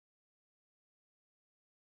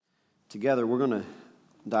Together, we're going to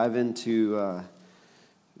dive into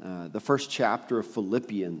the first chapter of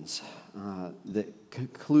Philippians, the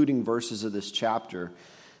concluding verses of this chapter.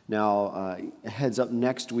 Now, heads up,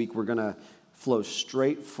 next week, we're going to flow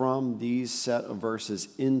straight from these set of verses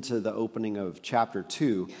into the opening of chapter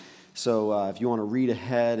 2. So if you want to read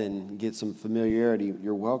ahead and get some familiarity,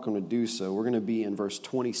 you're welcome to do so. We're going to be in verse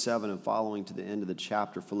 27 and following to the end of the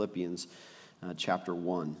chapter, Philippians chapter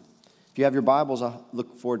 1. If you have your Bibles, I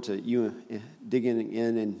look forward to you digging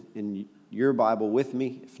in your Bible with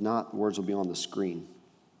me. If not, the words will be on the screen.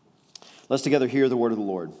 Let's together hear the word of the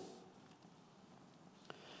Lord.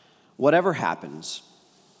 Whatever happens,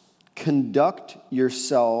 conduct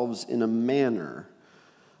yourselves in a manner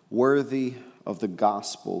worthy of the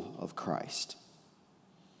gospel of Christ.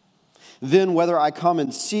 Then, whether I come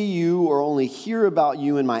and see you or only hear about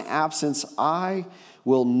you in my absence, I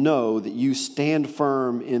will know that you stand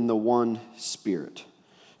firm in the one Spirit,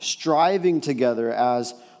 striving together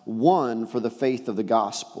as one for the faith of the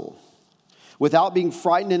gospel, without being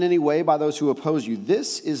frightened in any way by those who oppose you.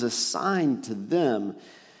 This is a sign to them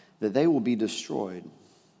that they will be destroyed,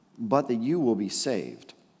 but that you will be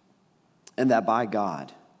saved, and that by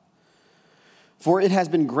God. For it has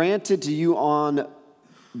been granted to you on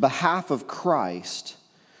behalf of Christ,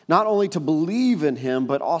 not only to believe in him,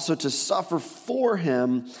 but also to suffer for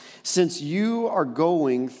him, since you are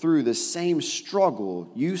going through the same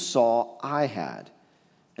struggle you saw I had,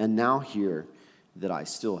 and now hear that I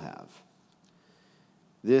still have.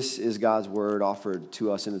 This is God's word offered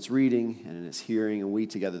to us in its reading and in its hearing, and we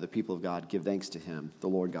together, the people of God, give thanks to him, the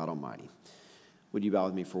Lord God Almighty. Would you bow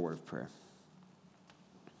with me for a word of prayer?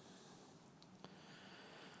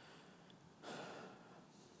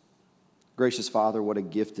 Gracious Father, what a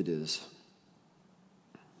gift it is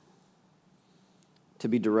to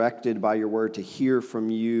be directed by your word, to hear from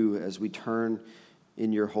you as we turn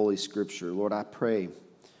in your holy scripture. Lord, I pray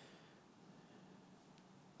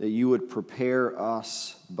that you would prepare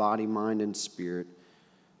us, body, mind, and spirit,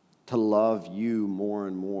 to love you more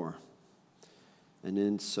and more, and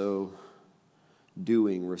in so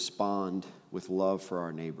doing, respond with love for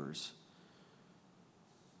our neighbors.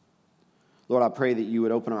 Lord, I pray that you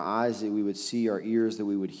would open our eyes, that we would see, our ears, that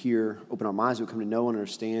we would hear, open our minds, that we would come to know and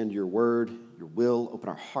understand your word, your will, open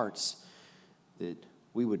our hearts, that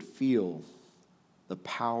we would feel the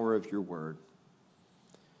power of your word.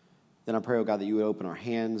 Then I pray, oh God, that you would open our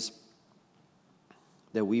hands,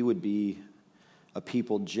 that we would be a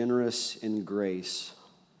people generous in grace,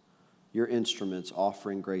 your instruments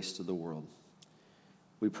offering grace to the world.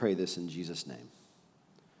 We pray this in Jesus' name.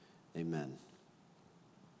 Amen.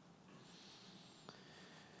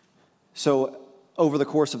 So, over the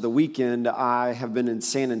course of the weekend, I have been in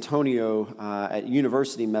San Antonio at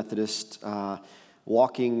University Methodist,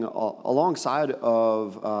 walking alongside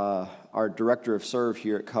of our director of Serve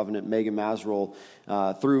here at Covenant, Megan Masrell,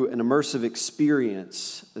 through an immersive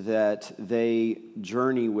experience that they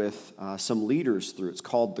journey with some leaders through. It's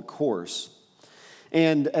called The Course.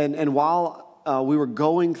 And while we were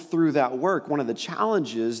going through that work, one of the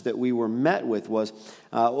challenges that we were met with was,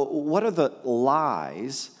 what are the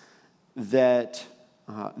lies that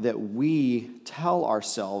we tell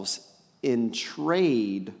ourselves in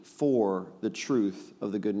trade for the truth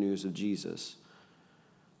of the good news of Jesus?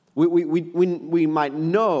 We might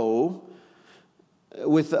know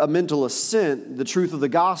with a mental assent the truth of the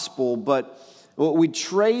gospel, but we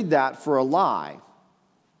trade that for a lie.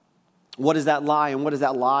 What is that lie, and what is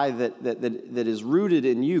that lie that is rooted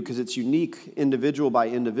in you? Because it's unique, individual by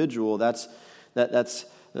individual. That's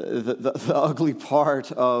the ugly part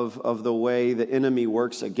of the way the enemy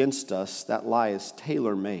works against us. That lie is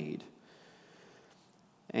tailor-made.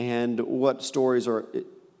 And what stories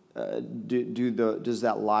does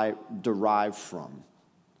that lie derive from?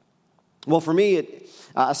 Well, for me,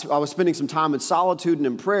 I was spending some time in solitude and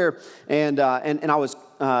in prayer, and I was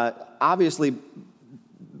obviously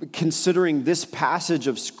considering this passage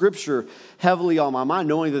of Scripture heavily on my mind,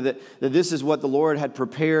 knowing that this is what the Lord had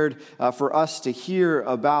prepared for us to hear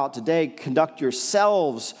about today. Conduct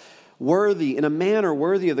yourselves worthy, in a manner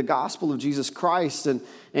worthy of the gospel of Jesus Christ, and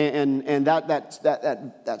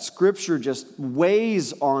that Scripture just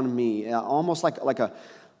weighs on me, almost like an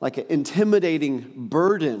intimidating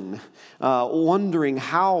burden, wondering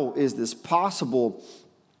how is this possible.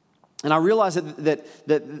 And I realized that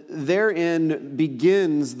therein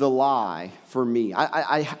begins the lie for me.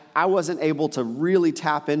 I wasn't able to really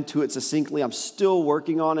tap into it succinctly. I'm still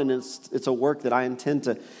working on it, and it's a work that I intend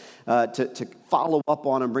to follow up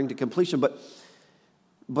on and bring to completion.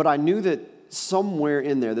 But I knew that somewhere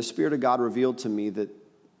in there, the Spirit of God revealed to me that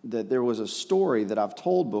there was a story that I've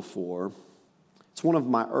told before It's one of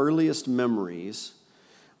my earliest memories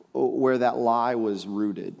where that lie was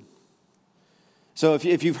rooted. So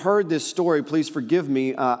if you've heard this story, please forgive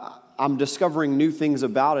me. I'm discovering new things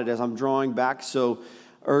about it as I'm drawing back so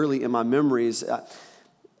early in my memories.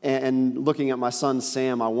 And looking at my son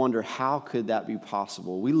Sam, I wonder, how could that be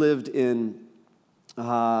possible? We lived in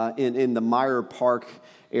the Meyer Park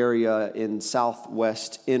area in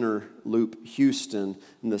southwest Inner Loop, Houston,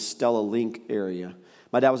 in the Stella Link area.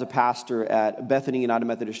 My dad was a pastor at Bethany United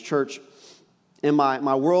Methodist Church, and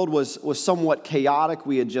my world was somewhat chaotic.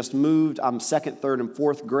 We had just moved. I'm second, third, and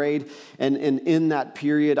fourth grade, and in that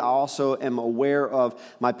period, I also am aware of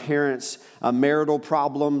my parents' marital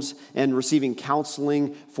problems and receiving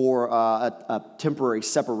counseling for a temporary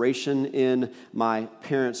separation in my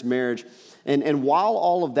parents' marriage. And while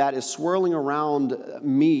all of that is swirling around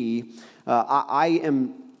me, I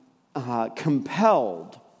am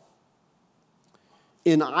compelled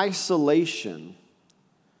in isolation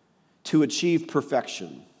to achieve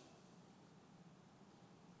perfection.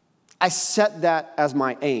 I set that as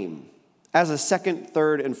my aim as a second,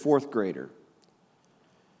 third, and fourth grader,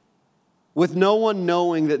 with no one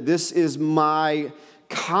knowing that this is my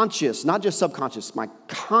conscious, not just subconscious, my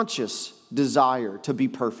conscious desire to be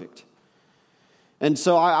perfect. And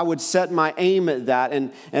so I would set my aim at that,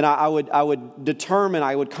 and I would determine.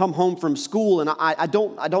 I would come home from school, and I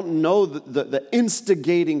don't know the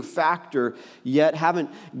instigating factor yet.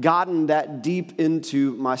 Haven't gotten that deep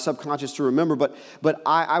into my subconscious to remember, but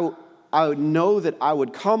I would know that I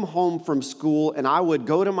would come home from school, and I would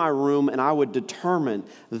go to my room, and I would determine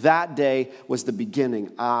that day was the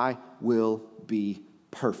beginning. I will be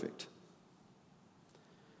perfect.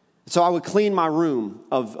 So I would clean my room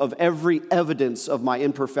of every evidence of my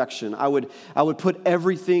imperfection. I would put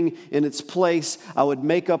everything in its place. I would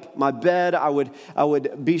make up my bed. I would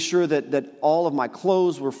be sure that all of my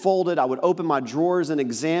clothes were folded. I would open my drawers and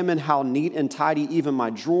examine how neat and tidy even my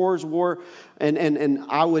drawers were. And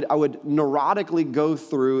I would neurotically go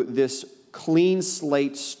through this clean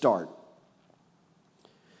slate start.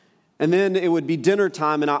 And then it would be dinner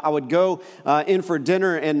time, and I would go in for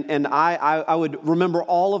dinner, and I would remember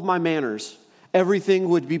all of my manners. Everything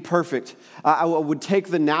would be perfect. I would take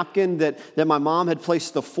the napkin that my mom had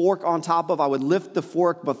placed the fork on top of. I would lift the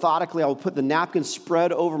fork methodically. I would put the napkin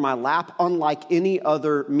spread over my lap, unlike any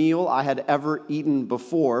other meal I had ever eaten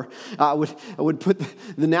before. I would put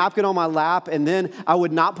the napkin on my lap, and then I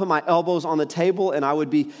would not put my elbows on the table, and I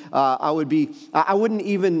wouldn't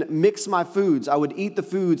even mix my foods. I would eat the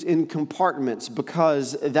foods in compartments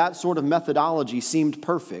because that sort of methodology seemed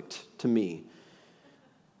perfect to me.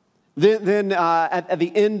 Then at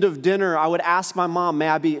the end of dinner, I would ask my mom, may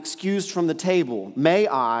I be excused from the table? May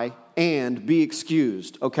I and be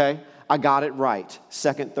excused, okay? I got it right,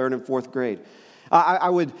 second, third, and fourth grade. I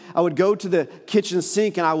would go to the kitchen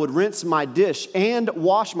sink and I would rinse my dish and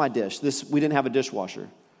wash my dish. We didn't have a dishwasher.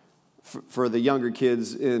 For the younger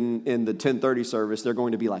kids in the 10:30 service, they're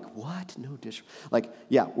going to be like, what? No dish?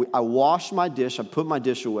 I washed my dish, I put my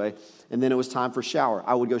dish away, and then it was time for shower.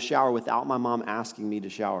 I would go shower without my mom asking me to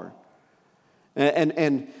shower.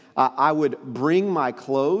 And I would bring my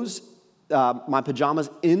clothes, my pajamas,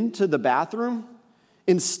 into the bathroom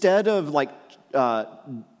instead of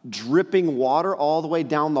dripping water all the way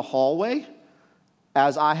down the hallway,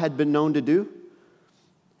 as I had been known to do.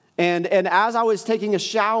 And as I was taking a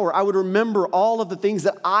shower, I would remember all of the things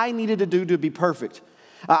that I needed to do to be perfect.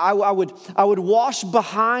 I would wash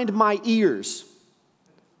behind my ears,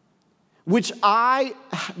 which I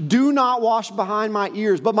do not wash behind my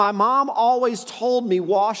ears. But my mom always told me,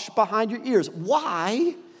 wash behind your ears.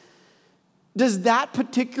 Why does that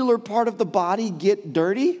particular part of the body get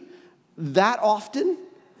dirty that often?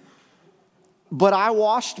 But I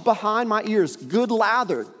washed behind my ears, good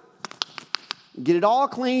lather, get it all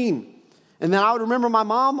clean. And then I would remember my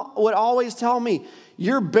mom would always tell me,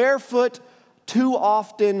 you're barefoot too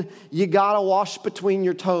often, you gotta wash between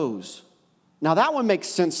your toes. Now that one makes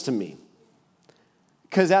sense to me,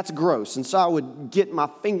 because that's gross. And so I would get my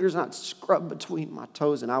fingers and I'd scrub between my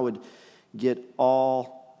toes and I would get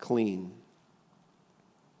all clean.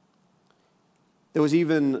 There was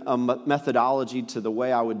even a methodology to the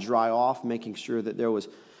way I would dry off, making sure that there was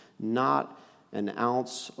not an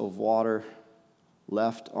ounce of water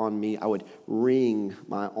left on me. I would wring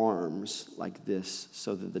my arms like this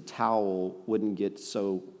so that the towel wouldn't get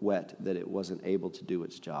so wet that it wasn't able to do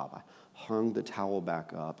its job. I hung the towel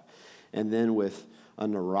back up, and then with a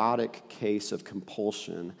neurotic case of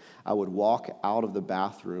compulsion, I would walk out of the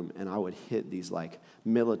bathroom and I would hit these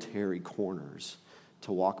military corners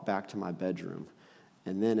to walk back to my bedroom.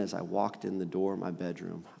 And then as I walked in the door of my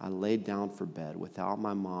bedroom, I laid down for bed without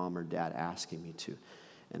my mom or dad asking me to.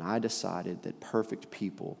 And I decided that perfect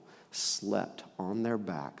people slept on their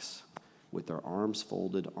backs with their arms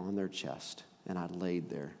folded on their chest. And I laid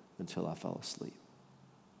there until I fell asleep.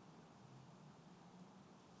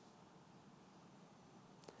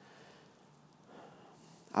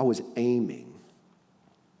 I was aiming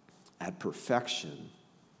at perfection.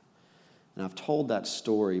 And I've told that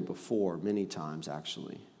story before many times,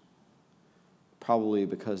 actually. Probably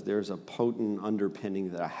because there's a potent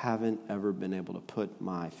underpinning that I haven't ever been able to put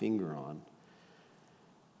my finger on.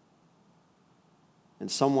 And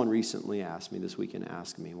someone recently asked me, this weekend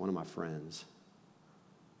asked me, one of my friends,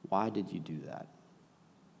 why did you do that?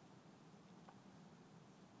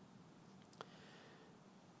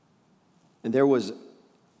 And there was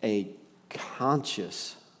a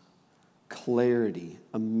conscious clarity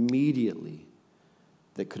immediately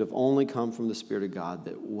that could have only come from the Spirit of God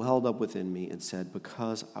that welled up within me and said,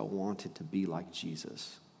 because I wanted to be like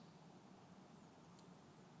Jesus.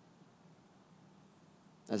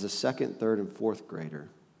 As a second, third, and fourth grader,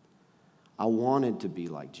 I wanted to be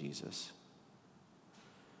like Jesus.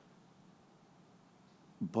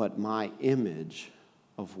 But my image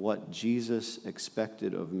of what Jesus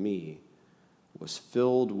expected of me was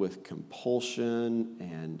filled with compulsion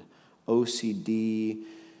and OCD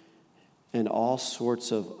and all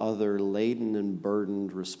sorts of other laden and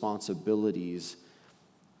burdened responsibilities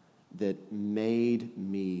that made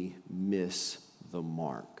me miss the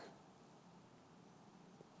mark.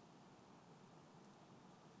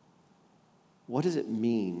 What does it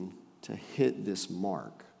mean to hit this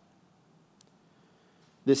mark?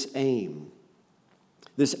 This aim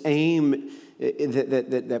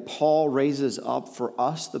that Paul raises up for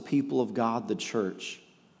us, the people of God, the church.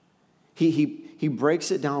 He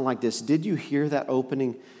breaks it down like this. Did you hear that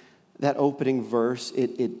opening verse?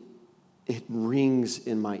 It rings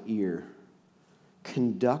in my ear.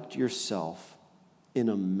 Conduct yourself in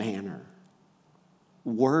a manner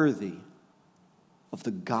worthy of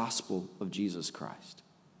the gospel of Jesus Christ.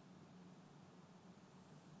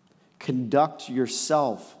 Conduct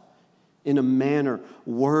yourself in a manner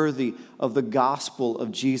worthy of the gospel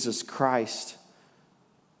of Jesus Christ.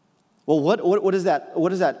 Well, what does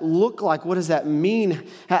that look like? What does that mean?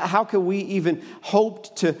 How can we even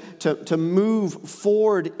hope to move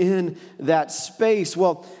forward in that space?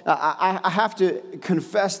 Well, I have to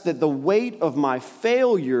confess that the weight of my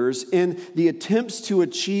failures in the attempts to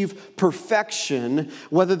achieve perfection,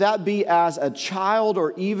 whether that be as a child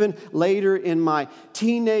or even later in my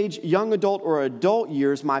teenage, young adult, or adult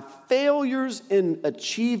years, my failures in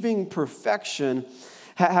achieving perfection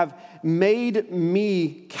have made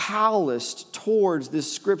me calloused towards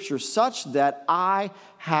this scripture such that I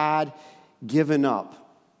had given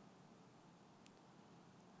up.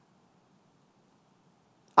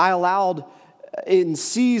 I allowed, in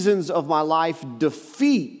seasons of my life,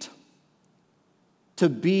 defeat to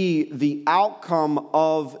be the outcome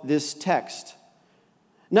of this text.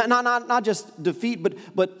 Not just defeat,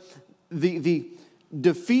 but the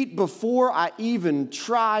defeat before I even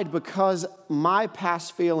tried, because my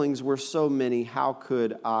past failings were so many. How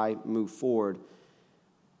could I move forward?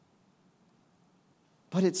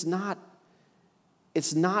 But it's not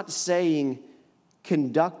saying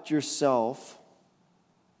conduct yourself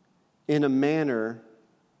in a manner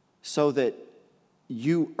so that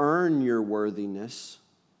you earn your worthiness.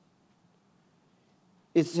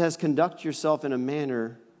 It says conduct yourself in a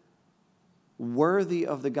manner worthy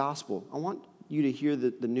of the gospel. I want you to hear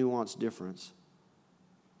the nuanced difference.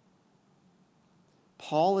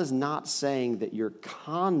 Paul is not saying that your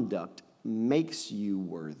conduct makes you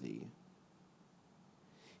worthy.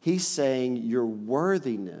 He's saying your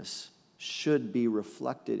worthiness should be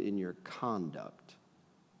reflected in your conduct.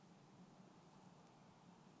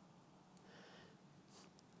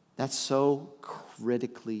 That's so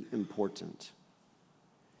critically important.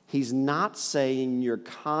 He's not saying your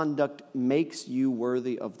conduct makes you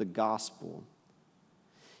worthy of the gospel.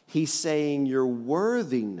 He's saying your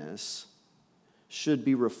worthiness should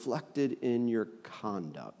be reflected in your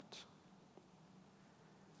conduct.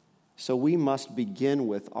 So we must begin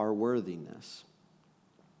with our worthiness.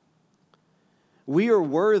 We are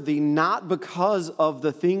worthy not because of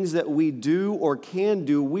the things that we do or can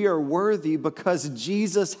do. We are worthy because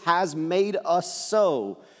Jesus has made us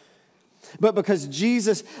so. But because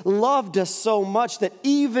Jesus loved us so much that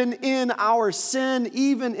even in our sin,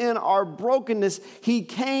 even in our brokenness, He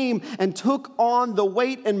came and took on the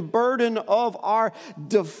weight and burden of our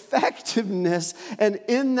defectiveness, and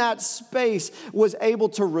in that space was able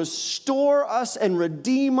to restore us and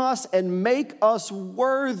redeem us and make us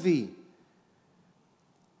worthy.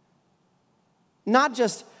 not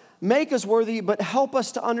just make us worthy, but help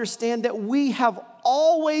us to understand that we have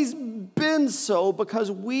always been so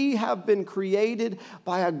because we have been created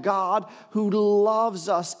by a God who loves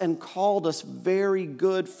us and called us very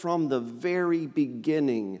good from the very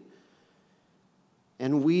beginning.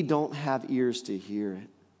 And we don't have ears to hear it,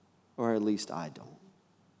 or at least I don't.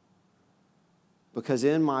 Because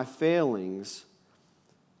in my failings,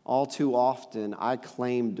 all too often I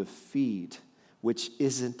claim defeat, which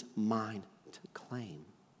isn't mine to claim.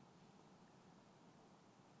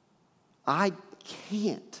 I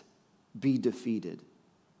can't be defeated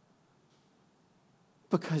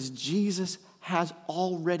because Jesus has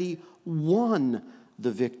already won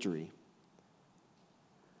the victory.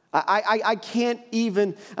 I can't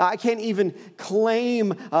even claim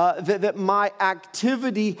that my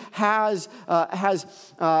activity has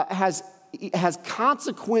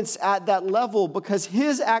consequence at that level because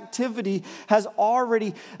his activity has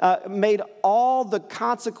already made all the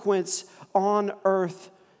consequence on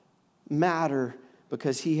earth matter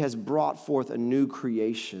because he has brought forth a new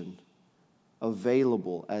creation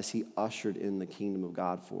available as he ushered in the kingdom of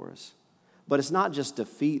God for us. But it's not just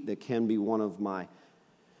defeat that can be one of my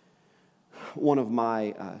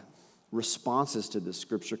responses to this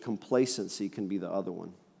scripture. Complacency can be the other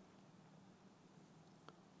one.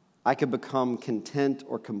 I could become content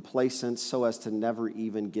or complacent so as to never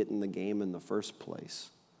even get in the game in the first place.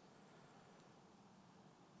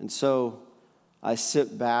 And so I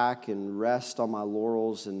sit back and rest on my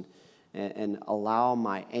laurels and allow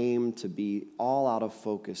my aim to be all out of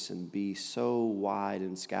focus and be so wide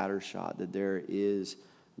and scattershot that there is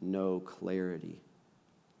no clarity.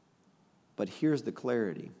 But here's the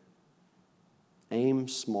clarity. Aim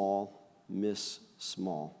small, miss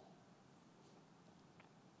small.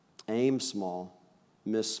 Aim small,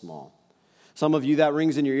 miss small. Some of you, that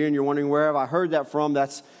rings in your ear and you're wondering, where have I heard that from?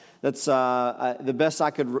 That's the best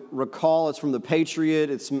I could recall. It's from The Patriot.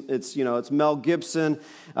 It's Mel Gibson.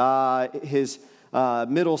 His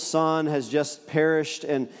middle son has just perished,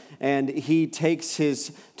 and he takes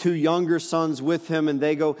his two younger sons with him, and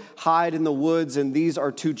they go hide in the woods. And these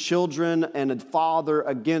are two children and a father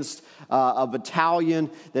against a battalion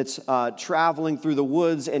that's traveling through the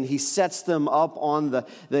woods, and he sets them up on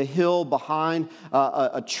the hill behind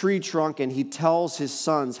a tree trunk, and he tells his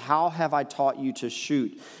sons, "How have I taught you to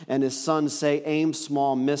shoot?" And his sons say, "Aim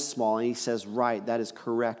small, miss small." And he says, "Right, that is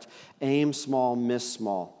correct. Aim small, miss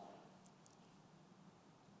small."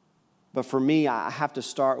 But for me, I have to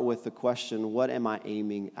start with the question, what am I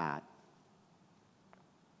aiming at?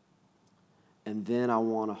 And then I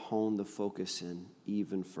want to hone the focus in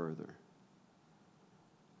even further.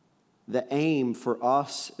 The aim for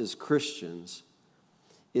us as Christians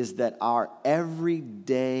is that our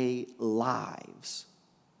everyday lives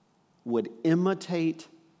would imitate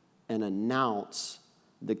and announce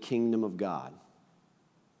the kingdom of God.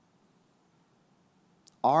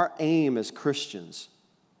 Our aim as Christians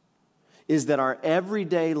is that our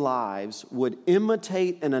everyday lives would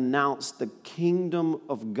imitate and announce the kingdom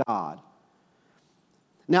of God.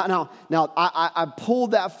 Now, I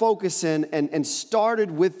pulled that focus in and started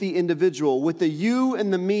with the individual, with the you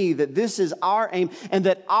and the me, that this is our aim and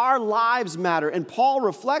that our lives matter. And Paul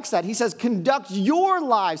reflects that. He says, conduct your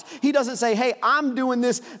lives. He doesn't say, hey, I'm doing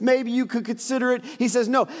this, maybe you could consider it. He says,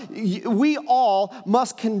 no, we all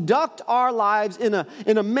must conduct our lives in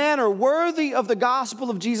a manner worthy of the gospel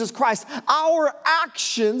of Jesus Christ. Our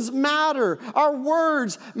actions matter. Our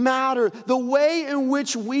words matter. The way in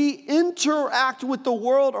which we interact with the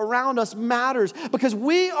world around us matters because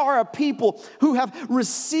we are a people who have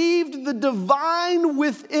received the divine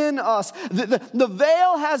within us. The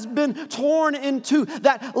veil has been torn in two.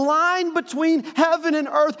 That line between heaven and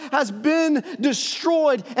earth has been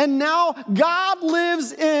destroyed. And now God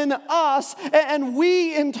lives in us, and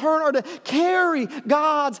we in turn are to carry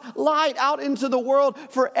God's light out into the world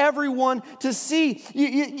for everyone to see.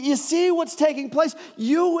 You see what's taking place?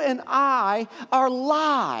 You and I, our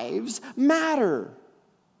lives matter.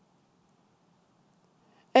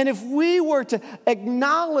 And if we were to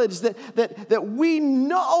acknowledge that we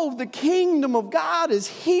know the kingdom of God is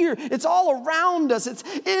here, it's all around us, it's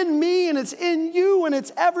in me and it's in you and it's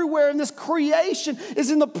everywhere, and this creation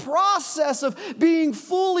is in the process of being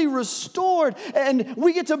fully restored, and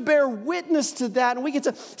we get to bear witness to that, and we get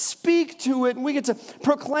to speak to it, and we get to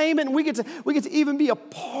proclaim it, and we get to even be a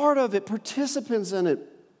part of it, participants in it.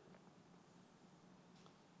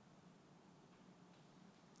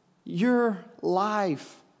 Your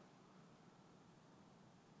life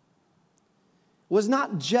was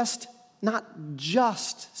not just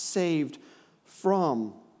saved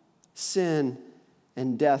from sin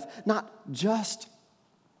and death, not just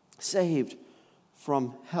saved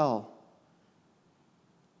from hell.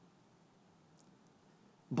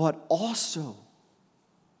 But also,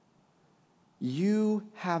 you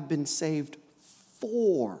have been saved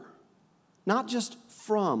for, not just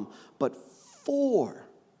from, but for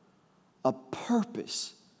a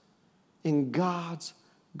purpose in God's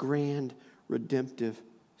grand redemptive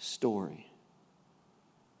story.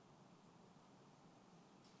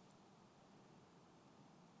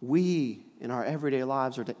 We, in our everyday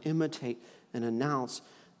lives, are to imitate and announce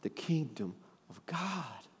the kingdom of God.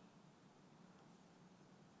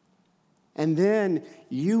 And then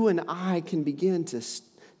you and I can begin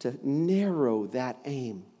to narrow that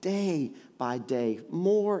aim day by day,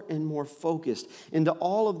 more and more focused into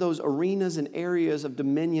all of those arenas and areas of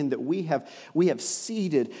dominion that we have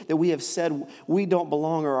seeded, that we have said we don't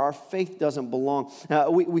belong or our faith doesn't belong.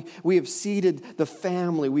 We have seeded the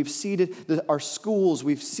family, we've seeded our schools,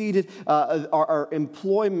 we've seeded our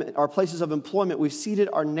employment, our places of employment, we've seeded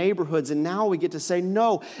our neighborhoods, and now we get to say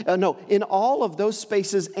no, in all of those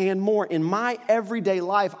spaces and more, in my everyday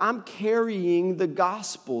life, I'm carrying the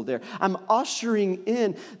gospel there. I'm ushering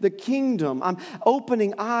in the kingdom. I'm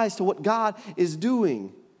opening eyes to what God is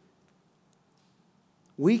doing.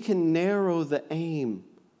 We can narrow the aim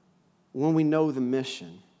when we know the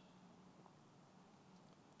mission.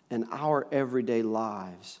 And our everyday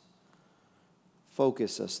lives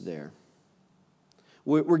focus us there.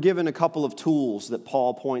 We're given a couple of tools that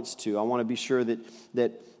Paul points to. I want to be sure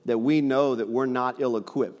that we know that we're not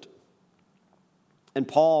ill-equipped. And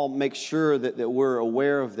Paul makes sure that we're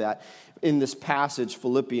aware of that in this passage,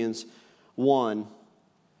 Philippians 1.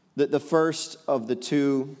 That the first of the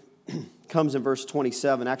two comes in verse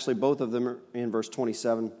 27. Actually, both of them are in verse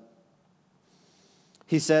 27.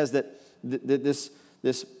 He says that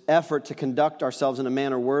this effort to conduct ourselves in a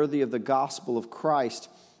manner worthy of the gospel of Christ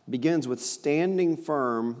begins with standing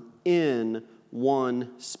firm in one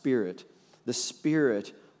Spirit. The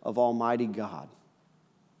Spirit of Almighty God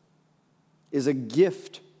is a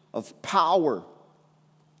gift of power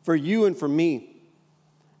for you and for me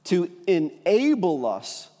to enable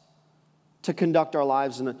us to conduct our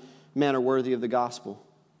lives in a manner worthy of the gospel.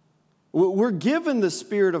 We're given the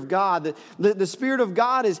Spirit of God. The Spirit of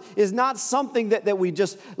God is not something that we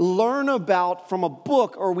just learn about from a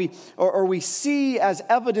book or we see as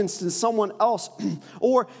evidenced in someone else.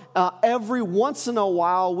 Or every once in a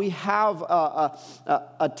while we have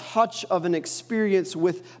a touch of an experience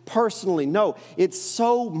with personally. No, it's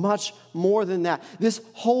so much more than that. This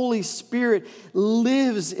Holy Spirit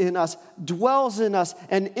lives in us, dwells in us,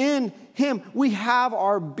 and in Him we have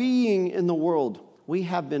our being in the world. We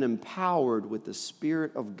have been empowered with the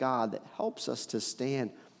Spirit of God that helps us to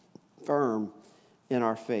stand firm in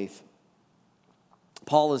our faith.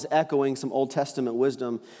 Paul is echoing some Old Testament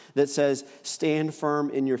wisdom that says, stand firm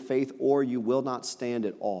in your faith or you will not stand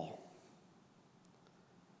at all.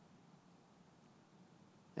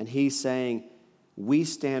 And he's saying, we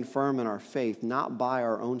stand firm in our faith, not by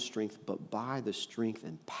our own strength, but by the strength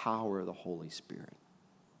and power of the Holy Spirit.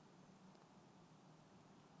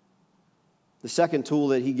 The second tool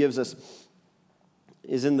that he gives us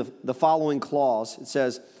is in the following clause. It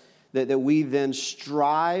says that we then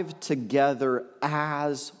strive together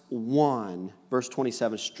as one. Verse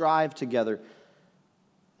 27, strive together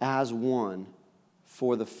as one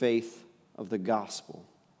for the faith of the gospel.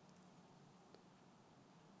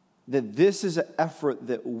 That this is an effort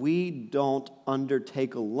that we don't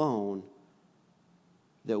undertake alone,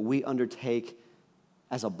 that we undertake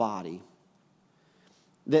as a body.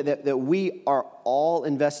 That we are all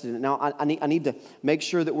invested in it. Now, I need to make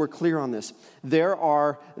sure that we're clear on this.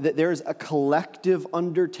 There's a collective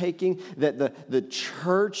undertaking that the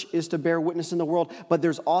church is to bear witness in the world, but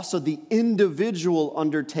there's also the individual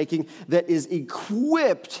undertaking that is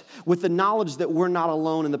equipped with the knowledge that we're not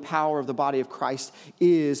alone and the power of the body of Christ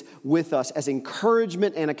is with us as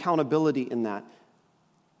encouragement and accountability in that.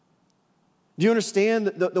 Do you understand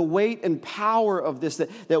the weight and power of this?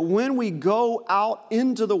 That when we go out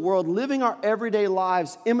into the world, living our everyday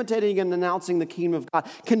lives, imitating and announcing the kingdom of God,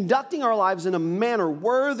 conducting our lives in a manner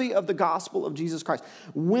worthy of the gospel of Jesus Christ,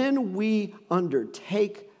 when we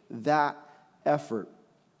undertake that effort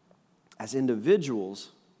as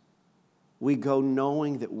individuals, we go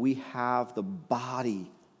knowing that we have the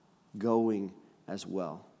body going as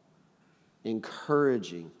well,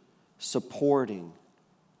 encouraging, supporting,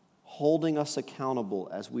 holding us accountable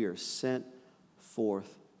as we are sent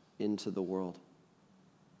forth into the world.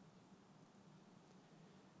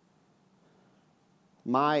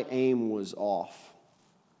 My aim was off.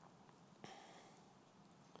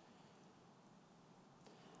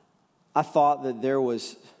 I thought that there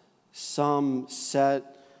was some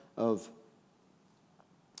set of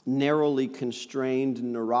narrowly constrained,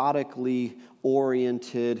 neurotically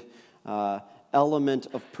oriented element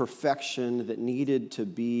of perfection that needed to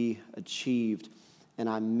be achieved. And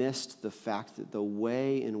I missed the fact that the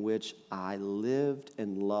way in which I lived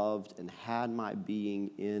and loved and had my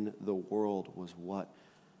being in the world was what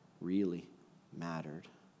really mattered.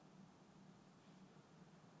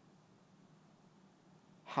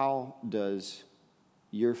 How does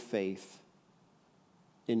your faith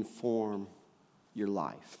inform your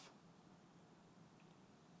life?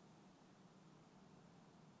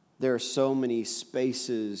 There are so many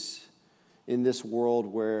spaces in this world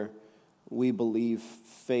where we believe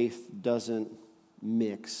faith doesn't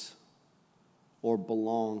mix or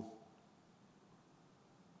belong.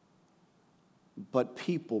 But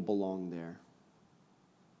people belong there.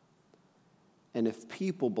 And if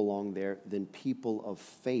people belong there, then people of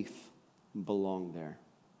faith belong there.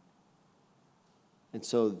 And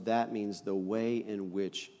so that means the way in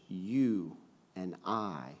which you and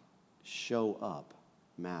I show up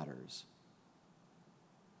matters.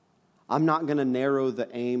 I'm not going to narrow the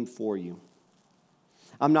aim for you.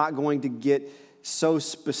 I'm not going to get so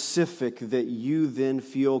specific that you then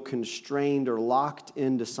feel constrained or locked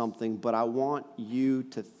into something, but I want you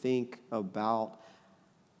to think about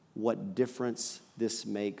what difference this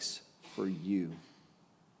makes for you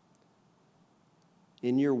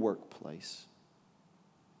in your workplace,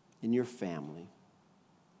 in your family,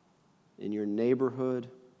 in your neighborhood.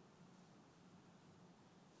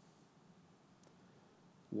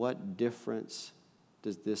 What difference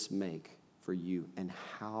does this make for you, and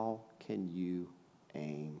how can you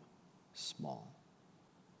aim small?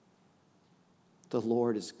 The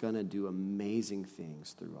Lord is going to do amazing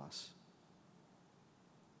things through us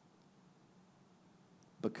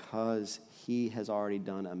because He has already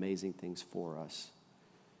done amazing things for us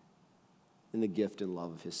in the gift and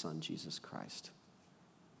love of His Son, Jesus Christ.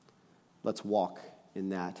 Let's walk in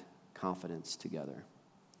that confidence together.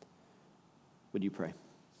 Would you pray?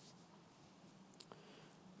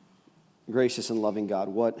 Gracious and loving God,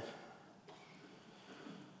 what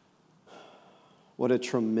a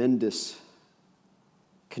tremendous,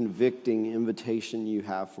 convicting invitation you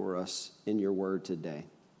have for us in your word today.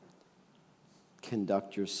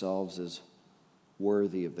 Conduct yourselves as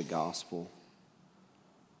worthy of the gospel.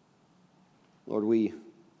 Lord, we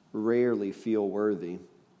rarely feel worthy,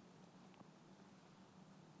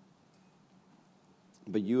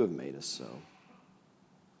 but you have made us so.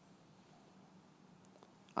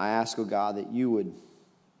 I ask, O God, that you would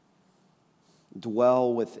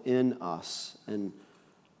dwell within us and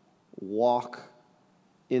walk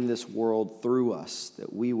in this world through us,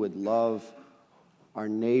 that we would love our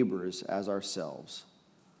neighbors as ourselves,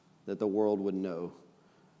 that the world would know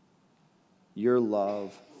your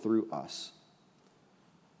love through us.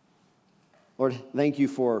 Lord, thank you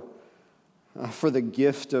for the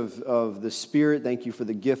gift of the Spirit. Thank you for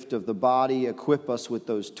the gift of the body. Equip us with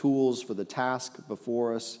those tools for the task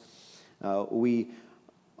before us. We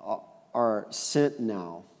are sent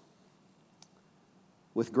now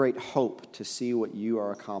with great hope to see what you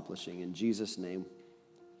are accomplishing. In Jesus' name,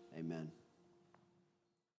 amen.